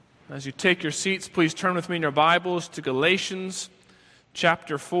As you take your seats, please turn with me in your Bibles to Galatians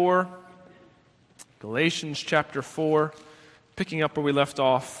chapter 4. Galatians chapter 4, picking up where we left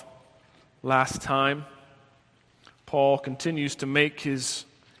off last time. Paul continues to make his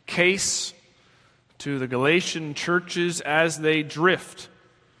case to the Galatian churches as they drift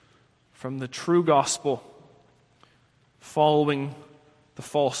from the true gospel, following the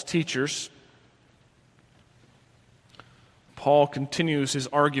false teachers. Paul continues his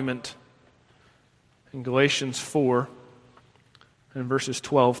argument in Galatians 4 and verses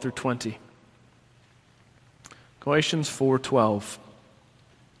 12 through 20. Galatians 4:12.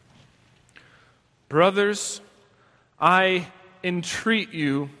 Brothers, I entreat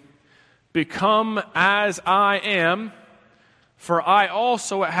you, become as I am, for I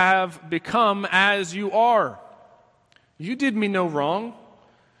also have become as you are. You did me no wrong.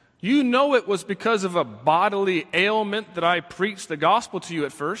 You know it was because of a bodily ailment that I preached the gospel to you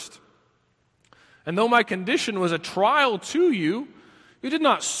at first. And though my condition was a trial to you, you did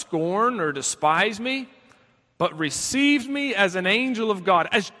not scorn or despise me, but received me as an angel of God,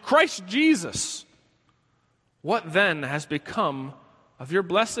 as Christ Jesus. What then has become of your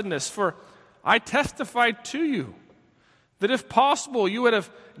blessedness? For I testified to you that if possible you would have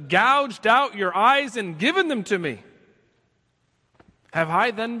gouged out your eyes and given them to me. Have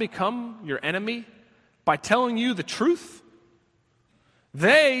I then become your enemy by telling you the truth?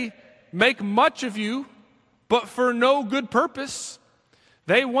 They make much of you, but for no good purpose.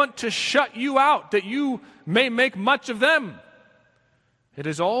 They want to shut you out, that you may make much of them. It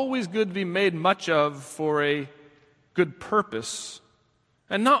is always good to be made much of for a good purpose,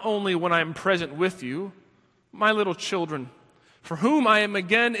 and not only when I am present with you, my little children, for whom I am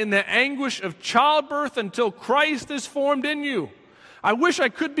again in the anguish of childbirth until Christ is formed in you. I wish I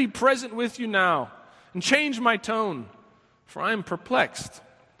could be present with you now and change my tone, for I am perplexed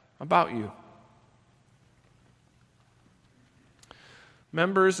about you.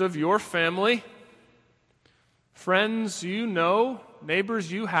 Members of your family, friends you know,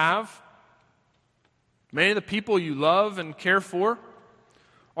 neighbors you have, many of the people you love and care for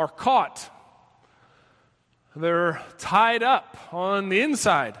are caught. They're tied up on the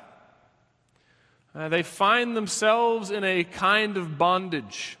inside. They find themselves in a kind of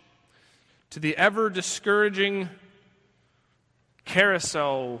bondage to the ever-discouraging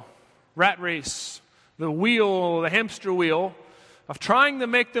carousel, rat race, the wheel, the hamster wheel, of trying to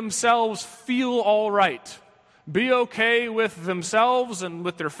make themselves feel all right, be okay with themselves and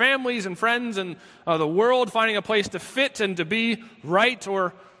with their families and friends and the world, finding a place to fit and to be right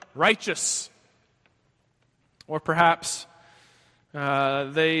or righteous. Or perhaps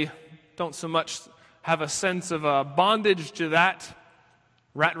they don't so much have a sense of bondage to that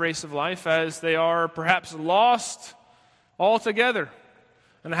rat race of life as they are perhaps lost altogether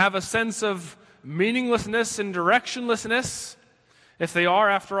and have a sense of meaninglessness and directionlessness, if they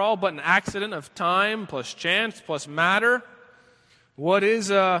are, after all, but an accident of time plus chance plus matter. What is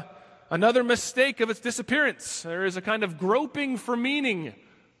another mistake of its disappearance? There is a kind of groping for meaning,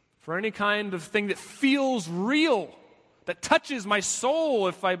 for any kind of thing that feels real, that touches my soul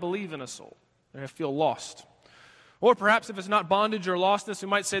if I believe in a soul. And I feel lost. Or perhaps if it's not bondage or lostness, we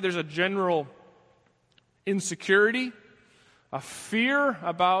might say there's a general insecurity, a fear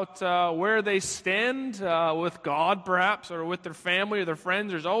about where they stand with God perhaps, or with their family or their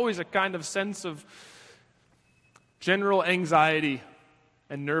friends. There's always a kind of sense of general anxiety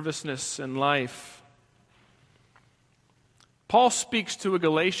and nervousness in life. Paul speaks to a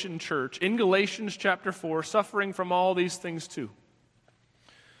Galatian church in Galatians chapter 4, suffering from all these things too.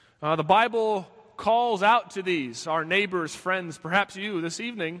 The Bible calls out to these, our neighbors, friends, perhaps you this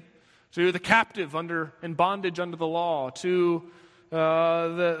evening, to the captive in bondage under the law, to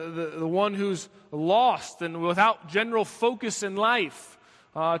the one who's lost and without general focus in life,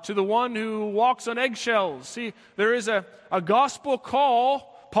 to the one who walks on eggshells. See, there is a gospel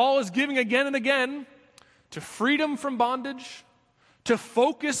call Paul is giving again and again to freedom from bondage, to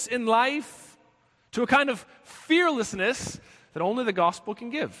focus in life, to a kind of fearlessness that only the gospel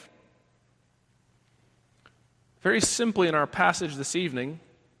can give. Very simply in our passage this evening,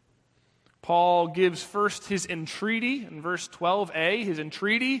 Paul gives first his entreaty in verse 12a, his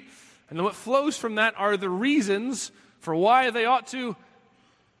entreaty, and then what flows from that are the reasons for why they ought to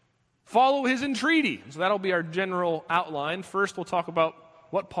follow his entreaty. So that'll be our general outline. First, we'll talk about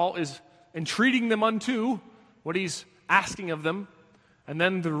what Paul is entreating them unto, what he's asking of them, and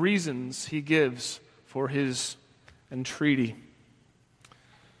then the reasons he gives for his entreaty.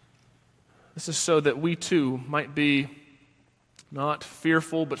 This is so that we too might be not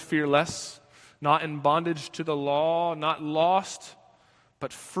fearful but fearless, not in bondage to the law, not lost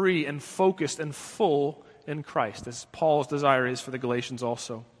but free and focused and full in Christ, as Paul's desire is for the Galatians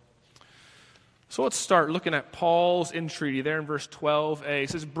also. So let's start looking at Paul's entreaty there in verse 12a. It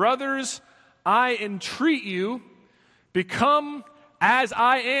says, "Brothers, I entreat you, become as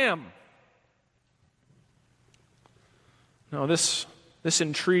I am." Now this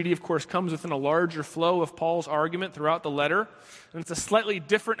entreaty, of course, comes within a larger flow of Paul's argument throughout the letter, and it's a slightly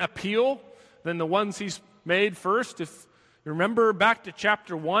different appeal than the ones he's made first. If you remember back to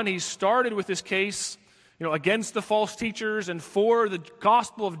chapter 1, he started with this case against the false teachers and for the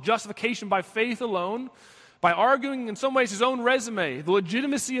gospel of justification by faith alone, by arguing in some ways his own resume, the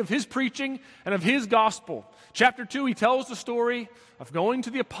legitimacy of his preaching and of his gospel. Chapter 2, he tells the story of going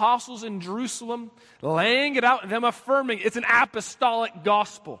to the apostles in Jerusalem, laying it out, and them affirming it's an apostolic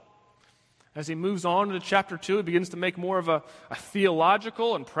gospel. As he moves on into chapter 2, he begins to make more of a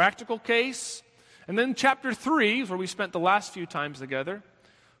theological and practical case. And then chapter 3, where we spent the last few times together,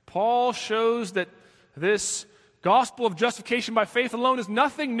 Paul shows that this gospel of justification by faith alone is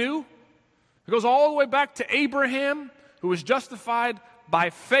nothing new. It goes all the way back to Abraham, who was justified by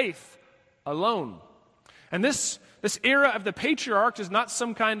faith alone. And this era of the patriarchs is not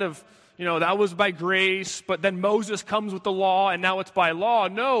some kind of, that was by grace, but then Moses comes with the law, and now it's by law.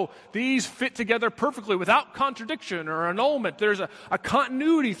 No, these fit together perfectly without contradiction or annulment. There's a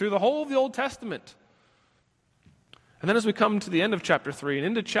continuity through the whole of the Old Testament. And then as we come to the end of chapter 3 and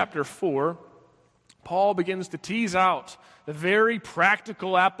into chapter 4, Paul begins to tease out the very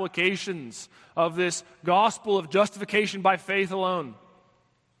practical applications of this gospel of justification by faith alone,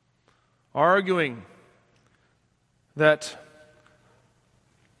 arguing that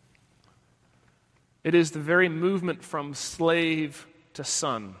it is the very movement from slave to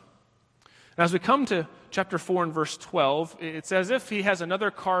son. And as we come to chapter 4 and verse 12, it's as if he has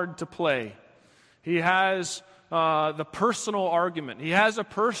another card to play. He has the personal argument. He has a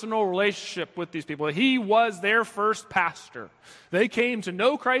personal relationship with these people. He was their first pastor. They came to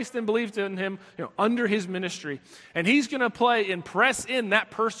know Christ and believed in him under his ministry. And he's going to press in that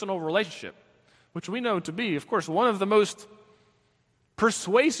personal relationship, which we know to be, of course, one of the most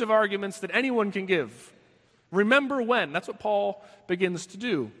persuasive arguments that anyone can give. Remember when. That's what Paul begins to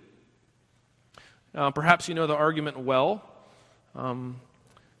do. Perhaps you know the argument well.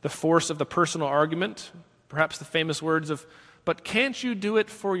 The force of the personal argument. Perhaps the famous words of, "But can't you do it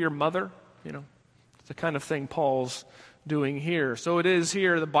for your mother?" It's the kind of thing Paul's doing here. So it is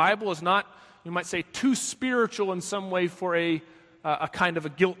here. The Bible is not, you might say, too spiritual in some way for a kind of a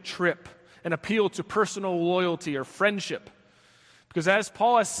guilt trip, an appeal to personal loyalty or friendship. Because as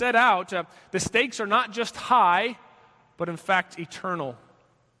Paul has set out, the stakes are not just high, but in fact eternal.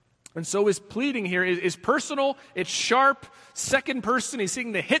 And so his pleading here is personal, it's sharp, second person. He's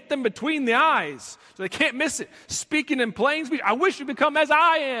seeking to hit them between the eyes so they can't miss it. Speaking in plain speech, "I wish you become as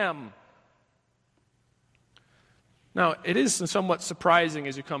I am." Now, it is somewhat surprising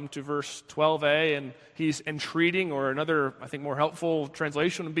as you come to verse 12a, and he's entreating, or another, I think, more helpful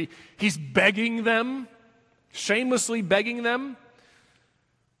translation would be, he's begging them, shamelessly begging them.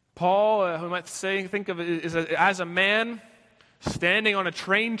 Paul, we might think of it as a man standing on a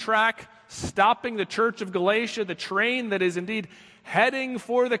train track, stopping the church of Galatia, the train that is indeed heading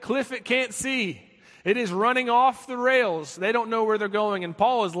for the cliff it can't see. It is running off the rails. They don't know where they're going, and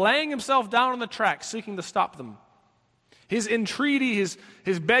Paul is laying himself down on the track, seeking to stop them. His entreaty,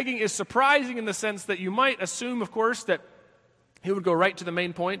 his begging is surprising in the sense that you might assume, of course, that he would go right to the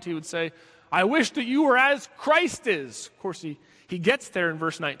main point. He would say, "I wish that you were as Christ is." Of course, he gets there in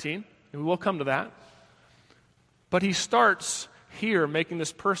verse 19, and we will come to that. But he starts here making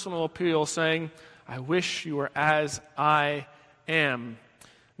this personal appeal, saying, "I wish you were as I am."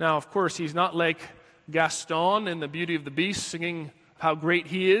 Now, of course, he's not like Gaston in The Beauty of the Beast singing how great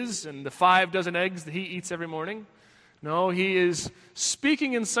he is and the 5 dozen eggs that he eats every morning. No, he is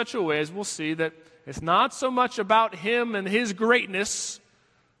speaking in such a way, as we'll see, that it's not so much about him and his greatness,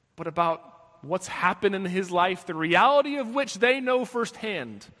 but about what's happened in his life, the reality of which they know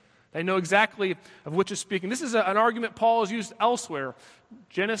firsthand. They know exactly of which is speaking. This is an argument Paul has used elsewhere.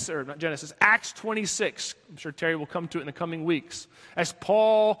 Acts 26. I'm sure Terry will come to it in the coming weeks. As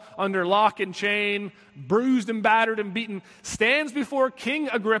Paul, under lock and chain, bruised and battered and beaten, stands before King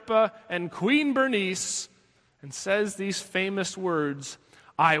Agrippa and Queen Bernice and says these famous words,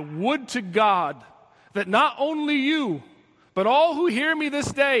 "I would to God that not only you, but all who hear me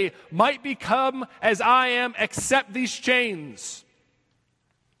this day might become as I am, except these chains."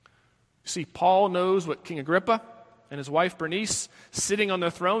 See, Paul knows what King Agrippa and his wife Bernice, sitting on their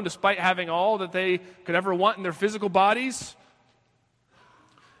throne despite having all that they could ever want in their physical bodies.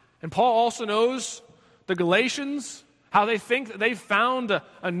 And Paul also knows the Galatians how they think that they've found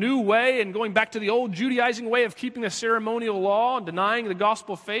a new way and going back to the old Judaizing way of keeping the ceremonial law and denying the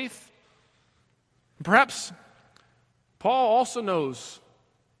gospel faith. Perhaps Paul also knows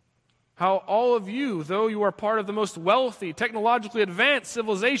how all of you, though you are part of the most wealthy, technologically advanced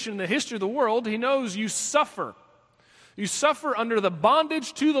civilization in the history of the world, he knows you suffer. You suffer under the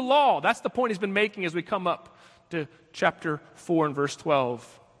bondage to the law. That's the point he's been making as we come up to chapter 4 and verse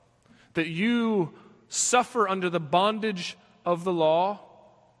 12. That you suffer under the bondage of the law,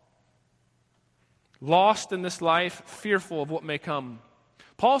 lost in this life, fearful of what may come.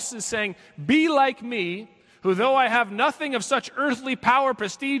 Paul is saying, be like me, who though I have nothing of such earthly power,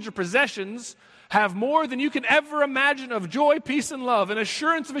 prestige, or possessions, have more than you can ever imagine of joy, peace, and love, and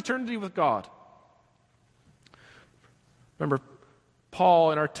assurance of eternity with God. Remember,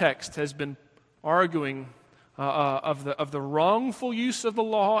 Paul in our text has been arguing of the wrongful use of the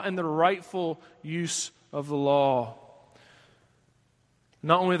law and the rightful use of the law.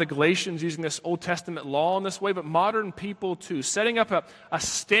 Not only the Galatians using this Old Testament law in this way, but modern people too, setting up a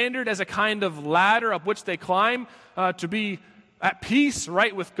standard as a kind of ladder up which they climb to be at peace,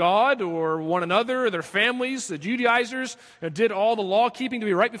 right with God or one another, or their families. The Judaizers did all the law keeping to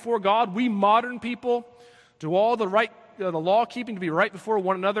be right before God. We modern people do all the law keeping to be right before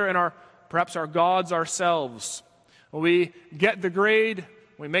one another and perhaps our gods ourselves. We get the grade,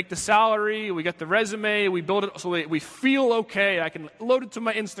 we make the salary, we get the resume, we build it so we feel okay. I can load it to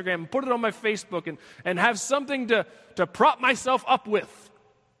my Instagram, put it on my Facebook, and have something to prop myself up with.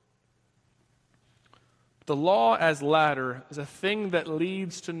 The law as ladder is a thing that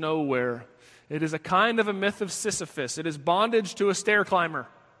leads to nowhere. It is a kind of a myth of Sisyphus. It is bondage to a stair climber.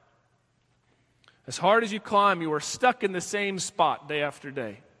 As hard as you climb, you are stuck in the same spot day after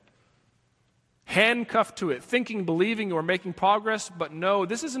day. Handcuffed to it, thinking, believing you are making progress, but no,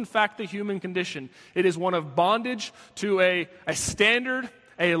 this is in fact the human condition. It is one of bondage to a standard,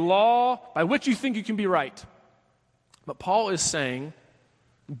 a law by which you think you can be right. But Paul is saying,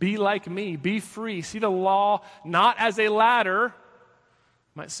 be like me, be free. See the law not as a ladder,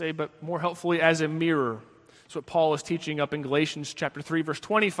 might say, but more helpfully as a mirror. That's what Paul is teaching up in Galatians chapter 3, verse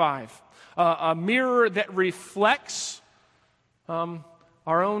 25. A mirror that reflects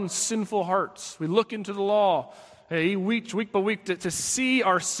our own sinful hearts. We look into the law week by week to see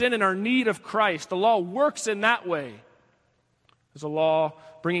our sin and our need of Christ. The law works in that way. There's a law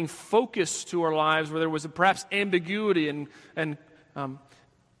bringing focus to our lives where there was perhaps ambiguity and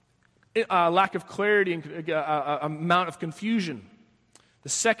lack of clarity and amount of confusion. The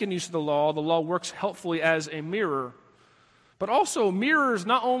second use of the law works helpfully as a mirror. But also, mirrors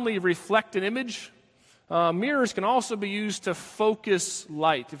not only reflect an image, mirrors can also be used to focus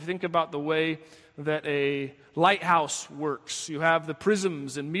light. If you think about the way that a lighthouse works, you have the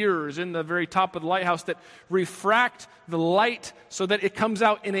prisms and mirrors in the very top of the lighthouse that refract the light so that it comes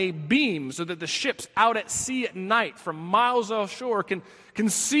out in a beam, so that the ships out at sea at night from miles offshore can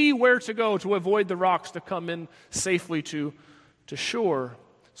see where to go to avoid the rocks to come in safely to shore.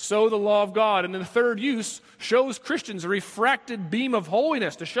 So the law of God, and in the third use, shows Christians a refracted beam of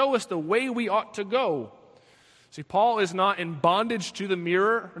holiness to show us the way we ought to go. See, Paul is not in bondage to the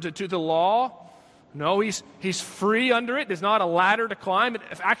mirror, to the law. No, he's free under it. There's not a ladder to climb. It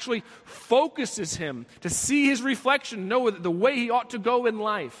actually focuses him to see his reflection, know the way he ought to go in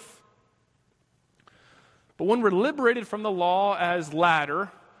life. But when we're liberated from the law as ladder,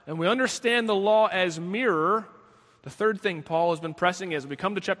 and we understand the law as mirror, the third thing Paul has been pressing as we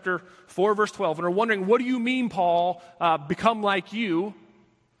come to chapter 4, verse 12, and are wondering, what do you mean, Paul, become like you?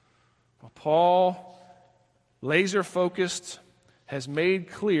 Well, Paul, laser-focused, has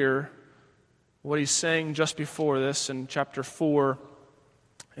made clear what he's saying just before this in chapter 4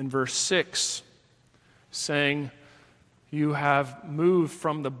 and verse 6, saying, you have moved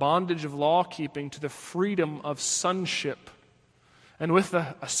from the bondage of law-keeping to the freedom of sonship. And with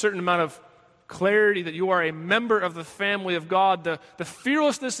a certain amount of clarity that you are a member of the family of God, the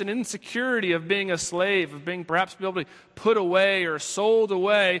fearlessness and insecurity of being a slave, of being perhaps be able to put away or sold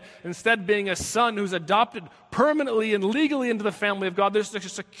away, instead being a son who's adopted permanently and legally into the family of God. There's a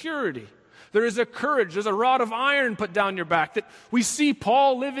security. There is a courage. There's a rod of iron put down your back that we see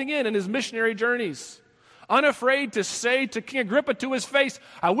Paul living in his missionary journeys. Unafraid to say to King Agrippa to his face,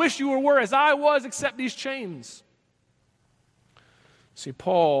 I wish you were as I was, except these chains. See,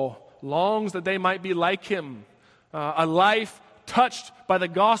 Paul longs that they might be like him, a life touched by the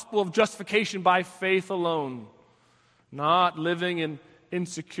gospel of justification by faith alone, not living in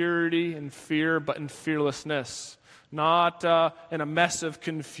insecurity and fear, but in fearlessness, not in a mess of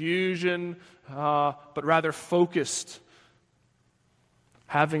confusion, but rather focused,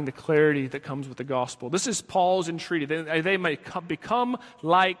 having the clarity that comes with the gospel. This is Paul's entreaty. They may become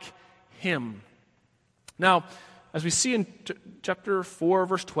like him. Now, as we see in chapter 4,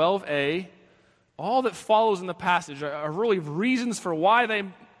 verse 12a, all that follows in the passage are really reasons for why they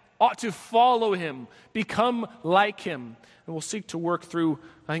ought to follow him, become like him. And we'll seek to work through,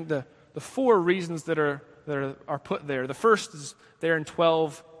 I think, the 4 reasons that are put there. The first is there in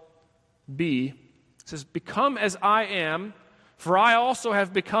 12b. It says, "Become as I am, for I also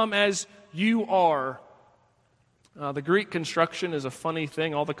have become as you are." The Greek construction is a funny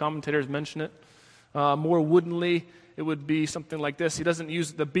thing. All the commentators mention it. More woodenly, it would be something like this. He doesn't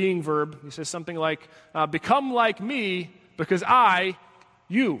use the being verb. He says something like, "Become like me, because I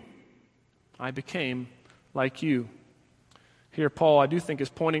became like you." Here Paul, I do think, is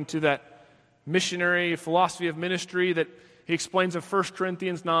pointing to that missionary philosophy of ministry that he explains in 1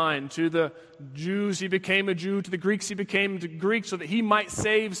 Corinthians 9. To the Jews he became a Jew, to the Greeks he became a Greek, so that he might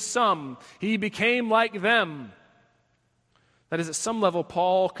save some. He became like them. That is, at some level,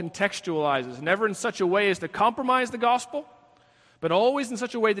 Paul contextualizes, never in such a way as to compromise the gospel, but always in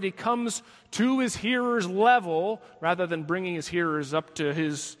such a way that he comes to his hearers' level rather than bringing his hearers up to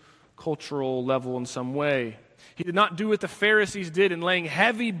his cultural level in some way. He did not do what the Pharisees did in laying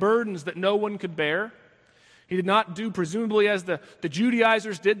heavy burdens that no one could bear. He did not do, presumably, as the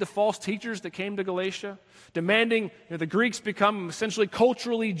Judaizers did, the false teachers that came to Galatia, demanding the Greeks become essentially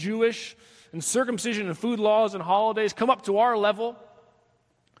culturally Jewish, and circumcision and food laws and holidays come up to our level.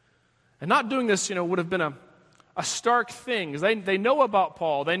 And not doing this, would have been a stark thing. They know about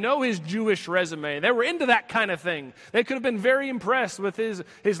Paul. They know his Jewish resume. They were into that kind of thing. They could have been very impressed with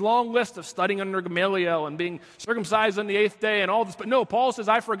his long list of studying under Gamaliel and being circumcised on the 8th day and all this. But no, Paul says,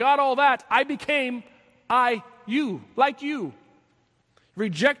 I forgot all that. I became you, like you.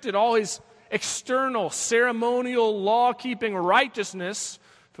 Rejected all his external, ceremonial, law-keeping righteousness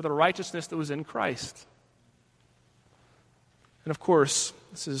for the righteousness that was in Christ. And of course,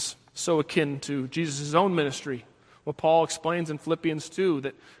 this is so akin to Jesus' own ministry. What Paul explains in Philippians 2,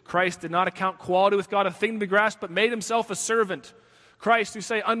 that Christ did not account equality with God a thing to be grasped, but made himself a servant. Christ, who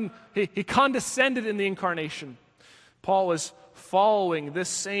say, he condescended in the incarnation. Paul is following this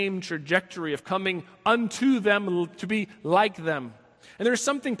same trajectory of coming unto them to be like them. And there's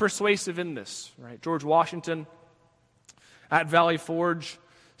something persuasive in this, right? George Washington at Valley Forge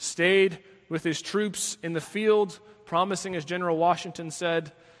stayed with his troops in the field, promising, as General Washington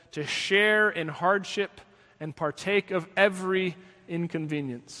said, to share in hardship and partake of every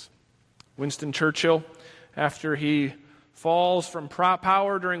inconvenience. Winston Churchill, after he falls from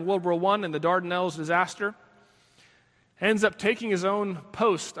power during World War I in the Dardanelles disaster, ends up taking his own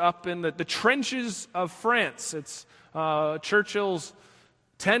post up in the trenches of France. It's Churchill's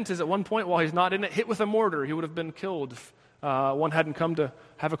tent is at one point, while he's not in it, hit with a mortar. He would have been killed if one hadn't come to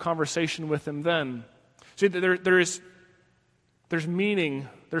have a conversation with him then. See, there's meaning,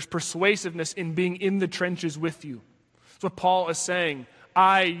 there's persuasiveness in being in the trenches with you. That's what Paul is saying.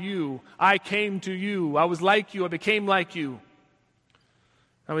 I came to you. I was like you. I became like you.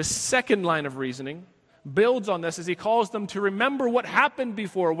 Now his second line of reasoning builds on this as he calls them to remember what happened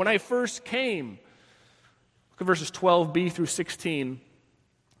before when I first came. Look at verses 12b through 16. It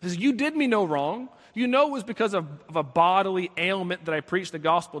says, you did me no wrong. You know it was because of a bodily ailment that I preached the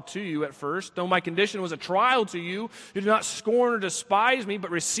gospel to you at first. Though my condition was a trial to you, you did not scorn or despise me, but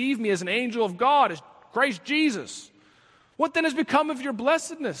received me as an angel of God, as Christ Jesus. What then has become of your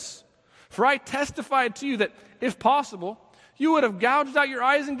blessedness? For I testified to you that, if possible, you would have gouged out your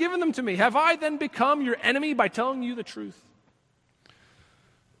eyes and given them to me. Have I then become your enemy by telling you the truth?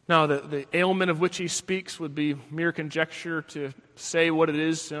 Now, the ailment of which he speaks would be mere conjecture to say what it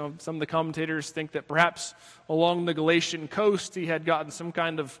is. Some of the commentators think that perhaps along the Galatian coast he had gotten some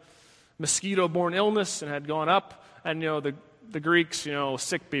kind of mosquito-borne illness and had gone up. And, the Greeks,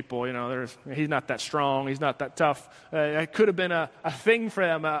 sick people, he's not that strong, he's not that tough. It could have been a thing for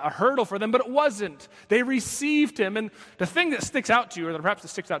them, a hurdle for them, but it wasn't. They received him. And the thing that sticks out to you, or that perhaps that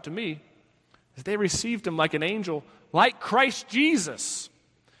sticks out to me, is they received him like an angel, like Christ Jesus.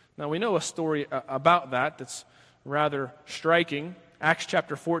 Now, we know a story about that that's rather striking. Acts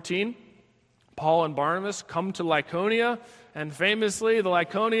chapter 14, Paul and Barnabas come to Lycaonia, and famously the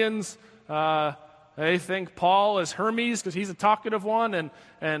Lycaonians, they think Paul is Hermes because he's a talkative one,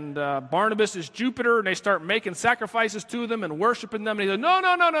 and Barnabas is Jupiter, and they start making sacrifices to them and worshiping them. And he says,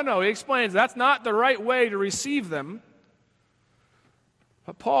 no. He explains that's not the right way to receive them.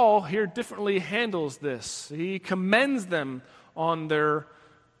 But Paul here differently handles this. He commends them on their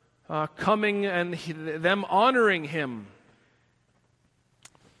coming and them honoring him.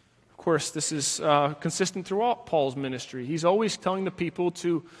 Of course, this is consistent throughout Paul's ministry. He's always telling the people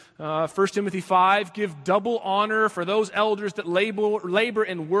to, 1 Timothy 5, give double honor for those elders that labor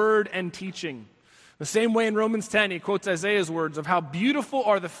in word and teaching. The same way in Romans 10, he quotes Isaiah's words of how beautiful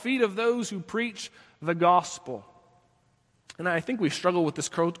are the feet of those who preach the gospel. And I think we struggle with this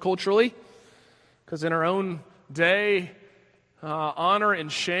culturally, because in our own day, honor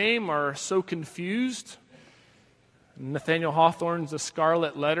and shame are so confused. Nathaniel Hawthorne's The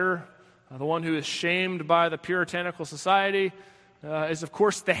Scarlet Letter, the one who is shamed by the puritanical society, is of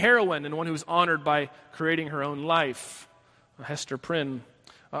course the heroine and one who is honored by creating her own life, Hester Prynne.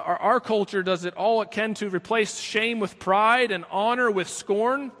 Our culture does it all it can to replace shame with pride and honor with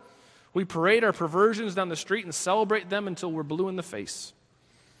scorn. We parade our perversions down the street and celebrate them until we're blue in the face.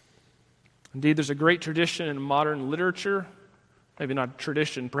 Indeed, there's a great tradition in modern literature, maybe not a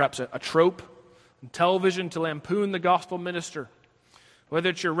tradition, perhaps a trope, in television to lampoon the gospel minister.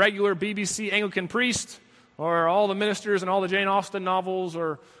 Whether it's your regular BBC Anglican priest, or all the ministers in all the Jane Austen novels,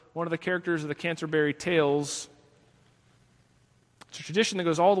 or one of the characters of the Canterbury Tales. It's a tradition that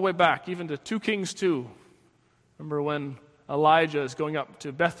goes all the way back, even to 2 Kings 2. Remember when Elijah is going up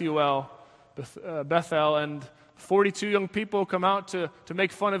to Bethel, and 42 young people come out to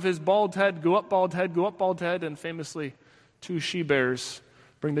make fun of his bald head, go up bald head, go up bald head, and famously 2 she-bears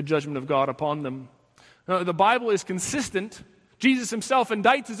bring the judgment of God upon them. Now, the Bible is consistent. Jesus himself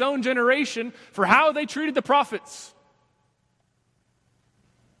indicts his own generation for how they treated the prophets.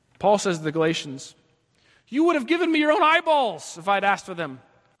 Paul says to the Galatians, you would have given me your own eyeballs if I'd asked for them.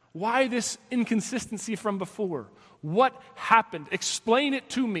 Why this inconsistency from before? What happened? Explain it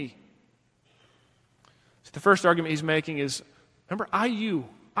to me. So the first argument he's making is, remember, I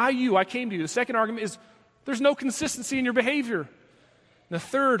came to you. The second argument is, there's no consistency in your behavior. And the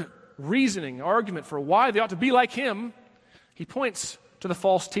third argument for why they ought to be like him, he points to the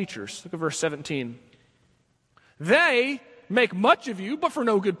false teachers. Look at verse 17. They make much of you, but for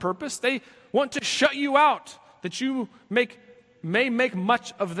no good purpose. They want to shut you out, that you may make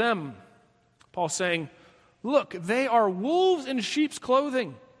much of them. Paul's saying, look, they are wolves in sheep's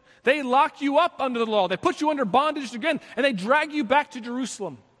clothing. They lock you up under the law. They put you under bondage again, and they drag you back to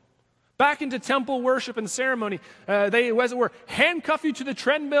Jerusalem, back into temple worship and ceremony. They, as it were, handcuff you to the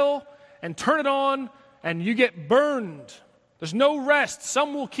treadmill and turn it on, and you get burned. There's no rest.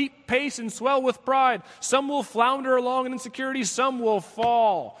 Some will keep pace and swell with pride. Some will flounder along in insecurity. Some will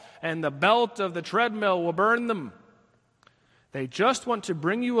fall, and the belt of the treadmill will burn them. They just want to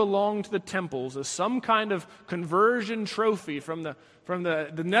bring you along to the temples as some kind of conversion trophy from the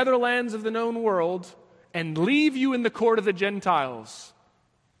Netherlands of the known world and leave you in the court of the Gentiles.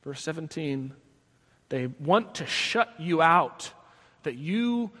 Verse 17, they want to shut you out, that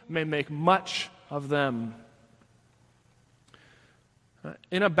you may make much of them.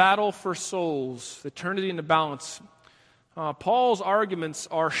 In a battle for souls, eternity in the balance, Paul's arguments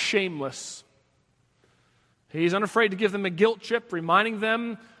are shameless. He's unafraid to give them a guilt trip, reminding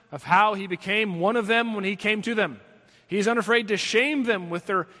them of how he became one of them when he came to them. He's unafraid to shame them with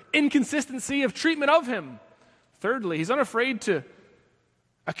their inconsistency of treatment of him. Thirdly, he's unafraid to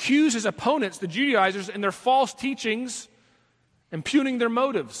accuse his opponents, the Judaizers, in their false teachings, impugning their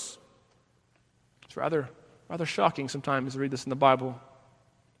motives. It's rather shocking sometimes to read this in the Bible.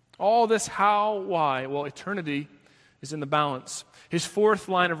 All this how, why? Well, eternity is in the balance. His fourth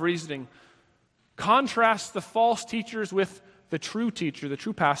line of reasoning contrasts the false teachers with the true teacher, the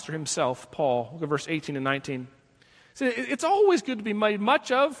true pastor himself, Paul. Look at verse 18 and 19. So it's always good to be made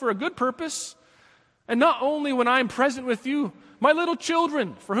much of for a good purpose, and not only when I am present with you, my little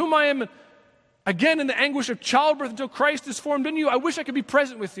children, for whom I am again in the anguish of childbirth until Christ is formed in you. I wish I could be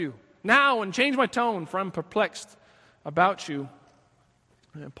present with you now and change my tone, for I'm perplexed about you.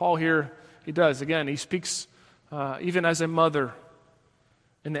 And Paul here, he speaks even as a mother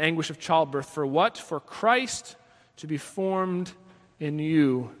in the anguish of childbirth. For what? For Christ to be formed in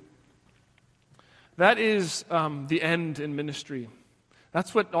you. That is the end in ministry.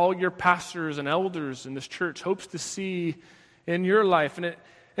 That's what all your pastors and elders in this church hopes to see in your life. And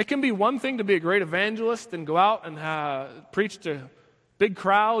it can be one thing to be a great evangelist and go out and preach to big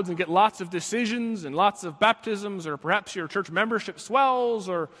crowds and get lots of decisions and lots of baptisms, or perhaps your church membership swells,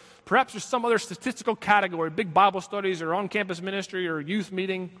 or perhaps there's some other statistical category, big Bible studies or on-campus ministry or youth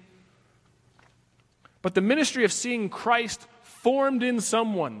meeting. But the ministry of seeing Christ formed in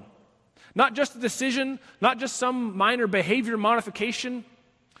someone, not just a decision, not just some minor behavior modification,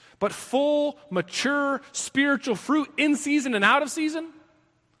 but full, mature, spiritual fruit in season and out of season,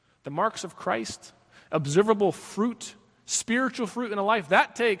 the marks of Christ, observable fruit, spiritual fruit in a life,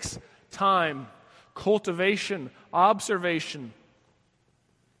 that takes time, cultivation, observation.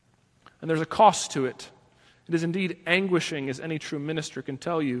 and there's a cost to it. It is indeed anguishing, as any true minister can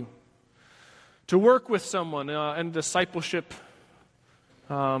tell you. To work with someone in a discipleship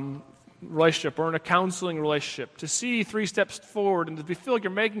relationship or in a counseling relationship, to see 3 steps forward and to feel like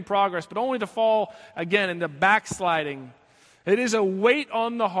you're making progress, but only to fall again into backsliding. It is a weight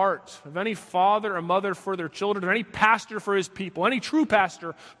on the heart of any father or mother for their children, or any pastor for his people, any true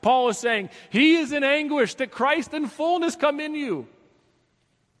pastor. Paul is saying, he is in anguish that Christ in fullness come in you.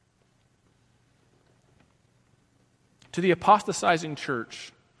 To the apostatizing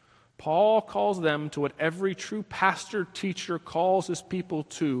church, Paul calls them to what every true pastor, teacher calls his people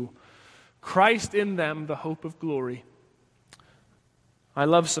to: Christ in them, the hope of glory. I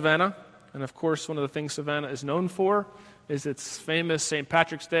love Savannah, and of course one of the things Savannah is known for is its famous St.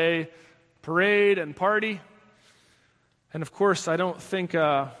 Patrick's Day parade and party. And of course I don't think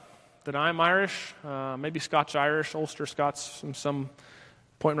that I'm Irish, maybe Scotch-Irish, Ulster Scots from some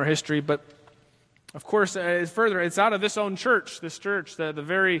point in our history, but of course it's out of this own church,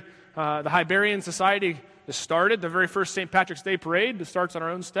 the Hibernian Society has started, the very first St. Patrick's Day parade that starts on our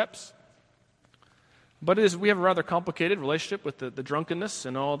own steps. But we have a rather complicated relationship with the drunkenness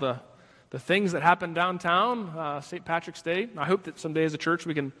and all the things that happen downtown, St. Patrick's Day. I hope that someday as a church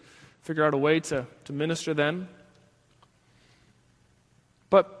we can figure out a way to minister then.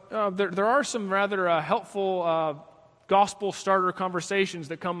 But there are some rather helpful gospel starter conversations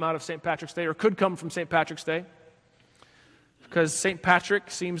that come out of St. Patrick's Day, or could come from St. Patrick's Day. Because St. Patrick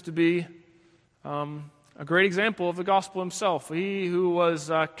seems to be a great example of the gospel himself. He who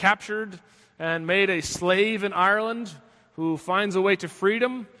was captured and made a slave in Ireland, who finds a way to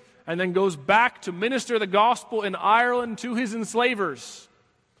freedom, and then goes back to minister the gospel in Ireland to his enslavers.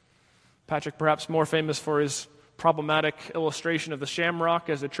 Patrick perhaps more famous for his problematic illustration of the shamrock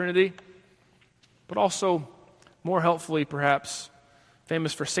as a trinity, but also more helpfully perhaps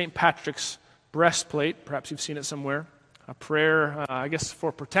famous for St. Patrick's breastplate. Perhaps you've seen it somewhere. A prayer, I guess,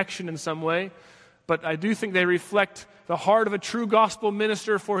 for protection in some way. But I do think they reflect the heart of a true gospel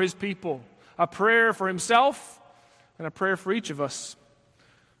minister for his people. A prayer for himself and a prayer for each of us.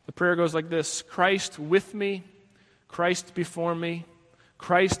 The prayer goes like this: Christ with me, Christ before me,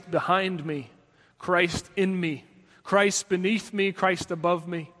 Christ behind me, Christ in me, Christ beneath me, Christ above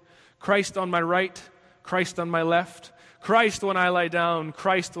me, Christ on my right, Christ on my left, Christ when I lie down,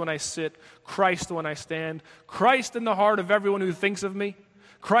 Christ when I sit, Christ when I stand, Christ in the heart of everyone who thinks of me,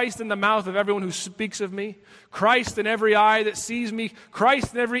 Christ in the mouth of everyone who speaks of me, Christ in every eye that sees me,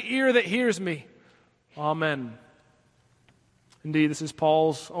 Christ in every ear that hears me. Amen. Indeed, this is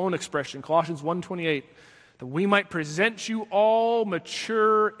Paul's own expression, Colossians 1:28, that we might present you all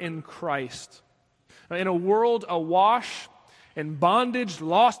mature in Christ. Now, in a world awash in bondage,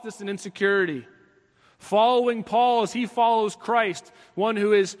 lostness, and insecurity, following Paul as he follows Christ, one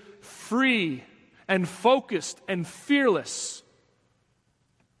who is free and focused and fearless.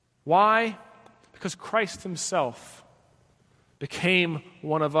 Why? Because Christ himself became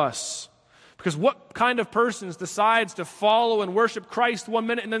one of us. Because what kind of person decides to follow and worship Christ one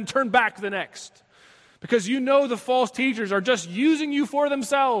minute and then turn back the next? Because you know the false teachers are just using you for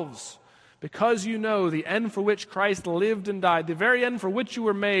themselves. Because you know the end for which Christ lived and died, the very end for which you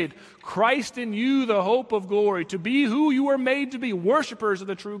were made, Christ in you, the hope of glory, to be who you were made to be, worshipers of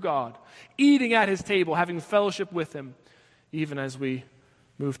the true God, eating at his table, having fellowship with him, even as we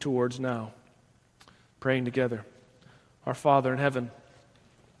move towards now, praying together. Our Father in heaven,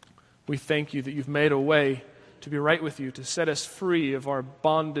 we thank you that you've made a way to be right with you, to set us free of our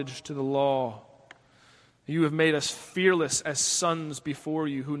bondage to the law. You have made us fearless as sons before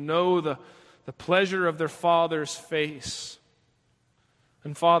you, who know the pleasure of their Father's face.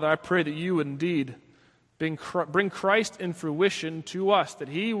 And Father, I pray that you would indeed bring Christ in fruition to us, that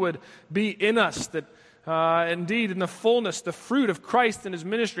he would be in us, that indeed in the fullness, the fruit of Christ in his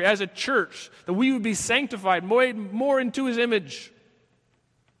ministry as a church, that we would be sanctified, made more into his image.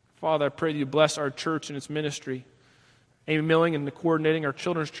 Father, I pray that you bless our church and its ministry. Amy Milling and coordinating our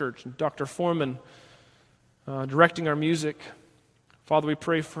children's church, and Dr. Foreman directing our music. Father, we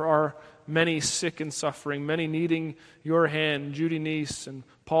pray for our many sick and suffering, many needing your hand, Judy Neese and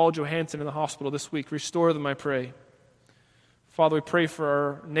Paul Johansson in the hospital this week. Restore them, I pray. Father, we pray for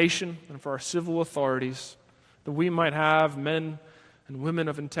our nation and for our civil authorities, that we might have men and women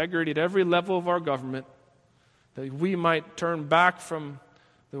of integrity at every level of our government, that we might turn back from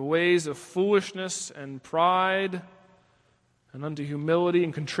the ways of foolishness and pride and unto humility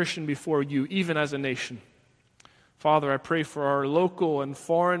and contrition before you, even as a nation. Father, I pray for our local and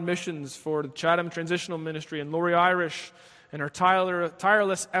foreign missions, for the Chatham Transitional Ministry and Lori Irish and her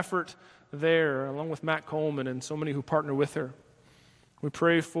tireless effort there, along with Matt Coleman and so many who partner with her. We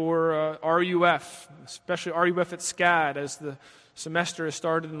pray for RUF, especially RUF at SCAD as the semester has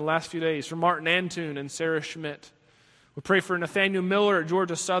started in the last few days, for Martin Antoon and Sarah Schmidt. We pray for Nathaniel Miller at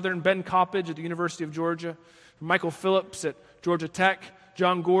Georgia Southern, Ben Coppage at the University of Georgia, for Michael Phillips at Georgia Tech,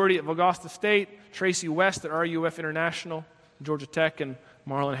 John Gordy at Valdosta State, Tracy West at RUF International, Georgia Tech, and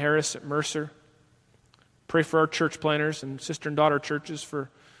Marlon Harris at Mercer. Pray for our church planners and sister and daughter churches, for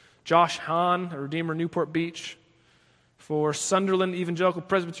Josh Hahn at Redeemer Newport Beach, for Sunderland Evangelical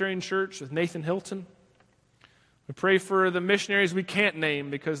Presbyterian Church with Nathan Hilton. We pray for the missionaries we can't name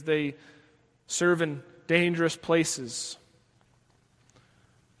because they serve in dangerous places.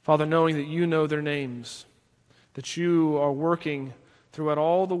 Father, knowing that you know their names, that you are working throughout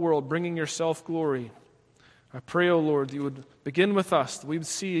all the world, bringing your self-glory, I pray, O Lord, that you would begin with us, that we would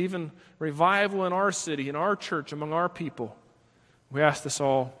see even revival in our city, in our church, among our people. We ask this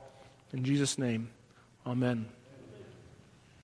all in Jesus' name. Amen.